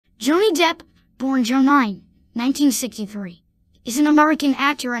Johnny Depp, born June 9, 1963, is an American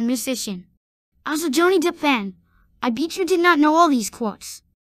actor and musician. As a Johnny Depp fan, I bet you did not know all these quotes.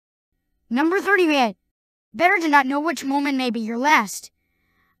 Number 38. Better to not know which moment may be your last.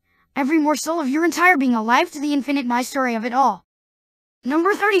 Every morsel of your entire being alive to the infinite my story of it all.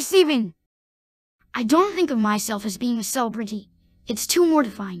 Number 37. I don't think of myself as being a celebrity. It's too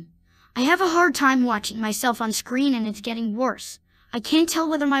mortifying. I have a hard time watching myself on screen and it's getting worse. I can't tell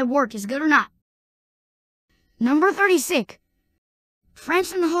whether my work is good or not. Number 36.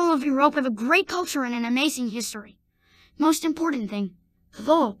 France and the whole of Europe have a great culture and an amazing history. Most important thing,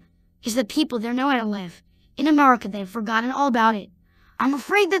 though, is that people there know how to live. In America, they've forgotten all about it. I'm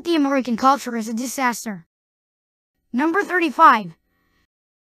afraid that the American culture is a disaster. Number 35.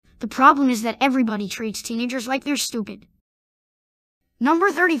 The problem is that everybody treats teenagers like they're stupid.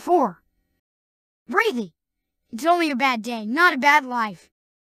 Number 34. Really? It's only a bad day, not a bad life.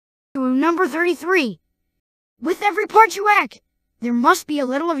 Number 33. With every part you act, there must be a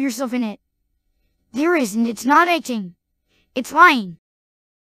little of yourself in it. There isn't, it's not acting. It's lying.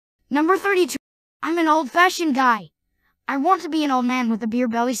 Number 32. I'm an old-fashioned guy. I want to be an old man with a beer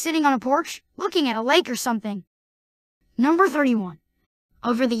belly sitting on a porch, looking at a lake or something. Number 31.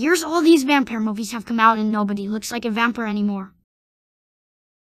 Over the years, all these vampire movies have come out and nobody looks like a vampire anymore.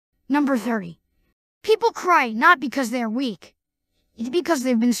 Number 30. People cry not because they're weak. It's because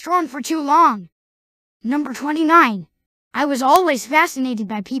they've been strong for too long. Number 29. I was always fascinated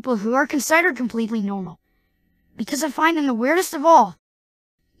by people who are considered completely normal, because I find them the weirdest of all.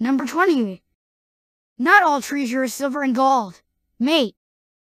 Number 28. Not all treasure is silver and gold, mate.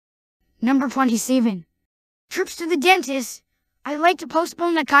 Number 27. Trips to the dentist. I like to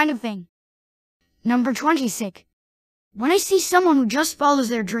postpone that kind of thing. Number 26. When I see someone who just follows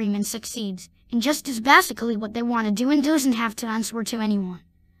their dream and succeeds, and just does basically what they want to do and doesn't have to answer to anyone.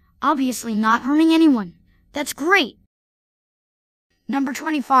 Obviously not harming anyone. That's great. Number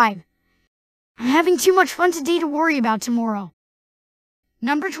 25. I'm having too much fun today to worry about tomorrow.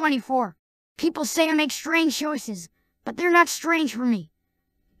 Number 24. People say I make strange choices, but they're not strange for me.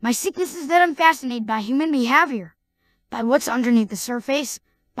 My sickness is that I'm fascinated by human behavior, by what's underneath the surface,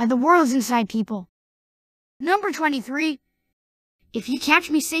 by the worlds inside people. Number 23. If you catch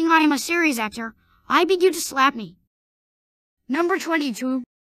me saying I am a serious actor, I beg you to slap me. Number 22.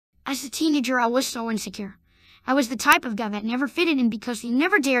 As a teenager, I was so insecure. I was the type of guy that never fitted in because he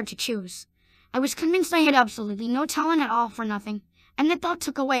never dared to choose. I was convinced I had absolutely no talent at all for nothing, and that thought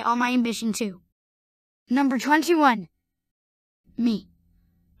took away all my ambition too. Number 21. Me.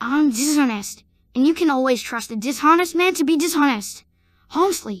 I'm dishonest, and you can always trust a dishonest man to be dishonest.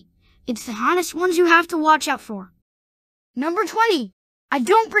 Honestly, it's the honest ones you have to watch out for. Number 20. I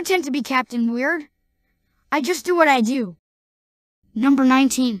don't pretend to be Captain Weird. I just do what I do. Number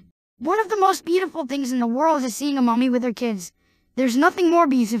 19. One of the most beautiful things in the world is seeing a mommy with her kids. There's nothing more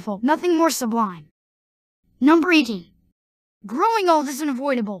beautiful, nothing more sublime. Number 18. Growing old is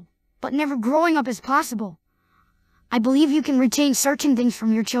unavoidable, but never growing up is possible. I believe you can retain certain things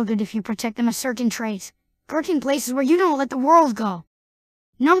from your children if you protect them as certain traits, certain places where you don't let the world go.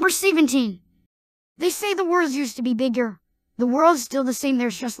 Number 17. They say the world used to be bigger. The world's still the same,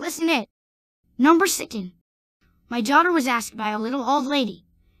 there's just less in it. Number 16. My daughter was asked by a little old lady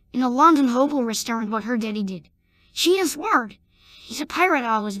in a London hotel restaurant what her daddy did. She answered, he's a pirate.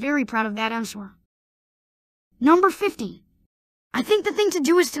 I was very proud of that answer. Number 15. I think the thing to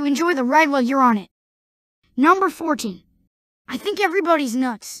do is to enjoy the ride while you're on it. Number 14. I think everybody's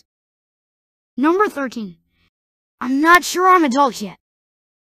nuts. Number 13. I'm not sure I'm adult yet.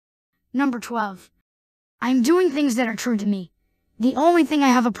 Number 12. I'm doing things that are true to me. The only thing I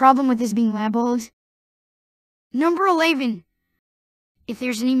have a problem with is being labeled. Number 11. If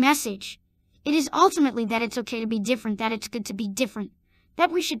there's any message, it is ultimately that it's okay to be different, that it's good to be different,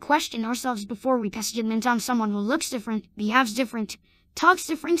 that we should question ourselves before we pass judgment on someone who looks different, behaves different, talks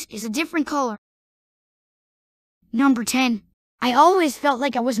different, is a different color. Number 10. I always felt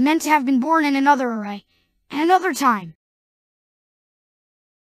like I was meant to have been born in another array, another time.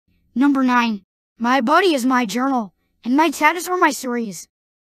 Number 9. My body is my journal, and my tattoos are my stories.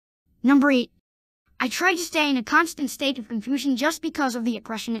 Number 8. I try to stay in a constant state of confusion just because of the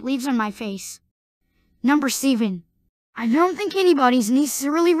impression it leaves on my face. Number 7. I don't think anybody's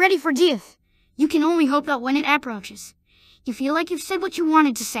necessarily ready for death. You can only hope that when it approaches, you feel like you've said what you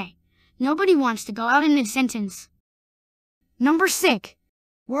wanted to say. Nobody wants to go out in mid-sentence. Number 6.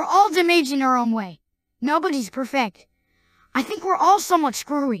 We're all damaged in our own way. Nobody's perfect. I think we're all somewhat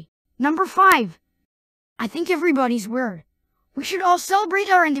screwy. Number 5. I think everybody's weird. We should all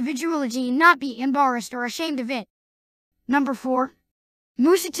celebrate our individuality and not be embarrassed or ashamed of it. Number 4.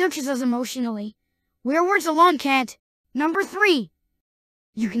 Music touches us emotionally, where words alone can't. Number 3.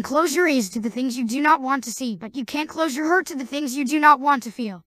 You can close your ears to the things you do not want to see, but you can't close your heart to the things you do not want to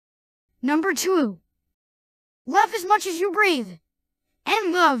feel. Number 2. Love as much as you breathe,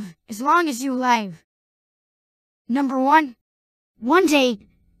 and love as long as you live. Number 1. One day,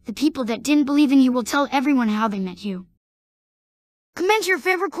 the people that didn't believe in you will tell everyone how they met you. Comment your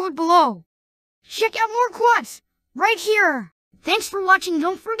favorite quote below. Check out more quotes right here. Thanks for watching.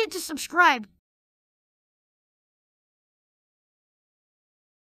 Don't forget to subscribe.